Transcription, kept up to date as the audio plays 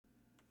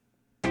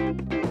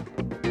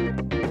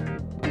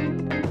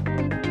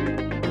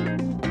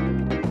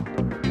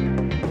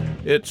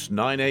It's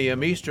 9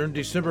 a.m. Eastern,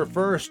 December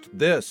 1st.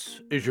 This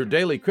is your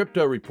daily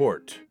crypto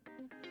report.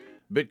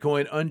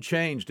 Bitcoin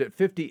unchanged at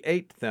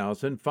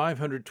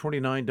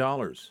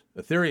 $58,529.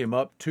 Ethereum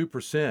up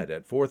 2%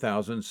 at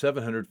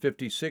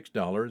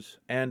 $4,756.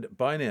 And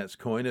Binance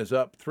Coin is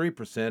up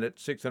 3% at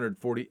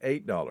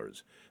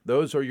 $648.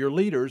 Those are your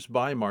leaders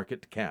by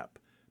market cap.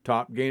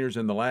 Top gainers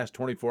in the last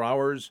 24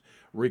 hours,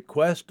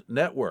 Request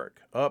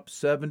Network up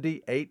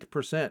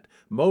 78%,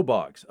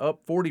 Mobox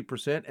up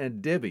 40%,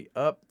 and Divvy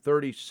up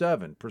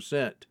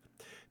 37%.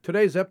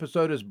 Today's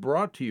episode is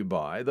brought to you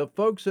by the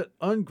folks at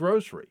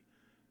Ungrocery.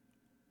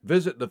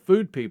 Visit the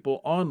food people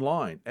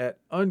online at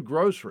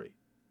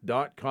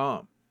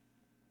ungrocery.com.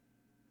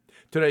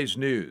 Today's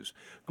news.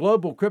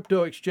 Global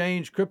crypto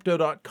exchange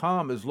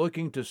Crypto.com is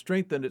looking to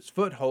strengthen its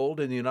foothold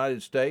in the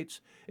United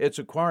States. It's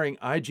acquiring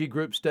IG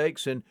Group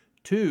stakes in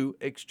 2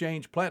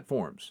 exchange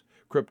platforms.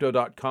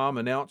 Crypto.com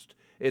announced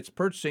it's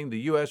purchasing the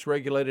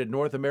U.S.-regulated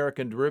North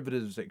American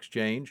Derivatives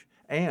Exchange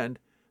and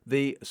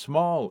the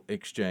Small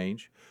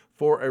Exchange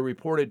for a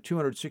reported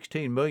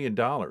 $216 million.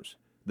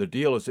 The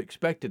deal is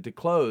expected to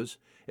close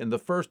in the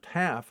first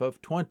half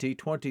of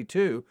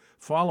 2022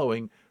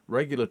 following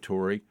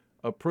regulatory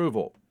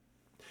approval.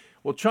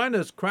 Well,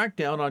 China's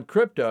crackdown on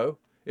crypto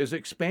is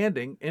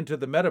expanding into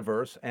the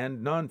Metaverse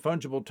and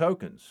non-fungible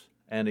tokens.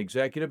 An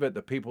executive at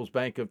the People's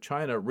Bank of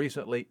China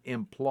recently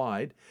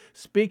implied.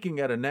 Speaking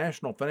at a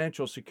National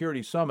Financial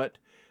Security Summit,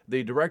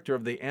 the director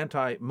of the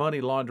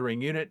Anti-Money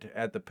Laundering Unit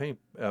at the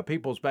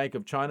People's Bank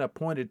of China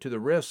pointed to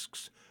the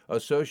risks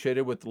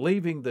associated with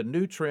leaving the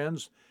new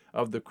trends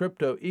of the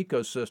crypto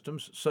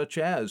ecosystems, such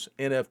as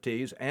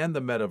NFTs and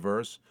the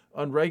Metaverse,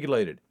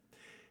 unregulated.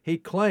 He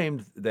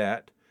claimed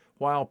that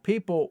while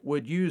people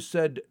would use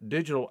said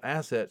digital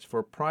assets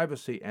for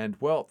privacy and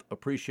wealth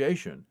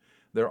appreciation,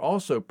 they're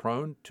also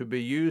prone to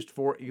be used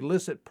for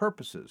illicit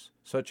purposes,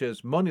 such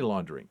as money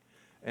laundering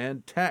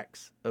and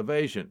tax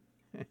evasion.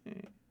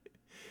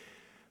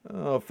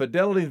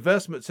 Fidelity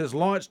Investments has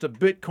launched a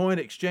Bitcoin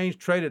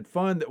exchange-traded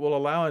fund that will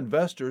allow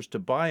investors to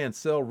buy and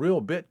sell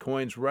real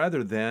Bitcoins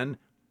rather than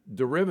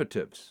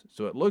derivatives.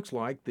 So it looks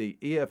like the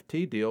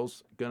EFT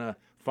deal's going to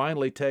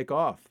finally take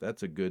off.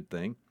 That's a good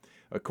thing.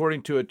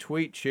 According to a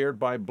tweet shared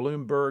by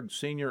Bloomberg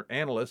senior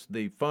analyst,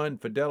 the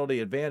fund Fidelity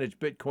Advantage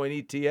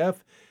Bitcoin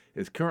ETF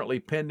is currently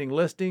pending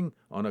listing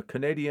on a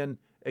Canadian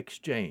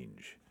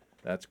exchange.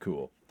 That's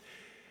cool.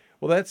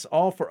 Well, that's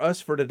all for us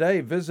for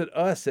today. Visit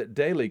us at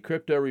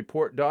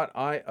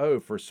dailycryptoreport.io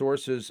for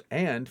sources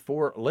and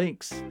for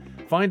links.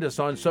 Find us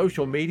on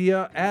social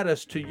media, add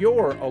us to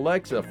your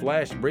Alexa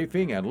Flash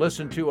Briefing, and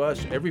listen to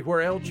us everywhere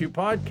else you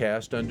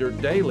podcast under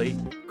Daily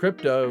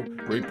Crypto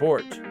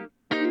Report.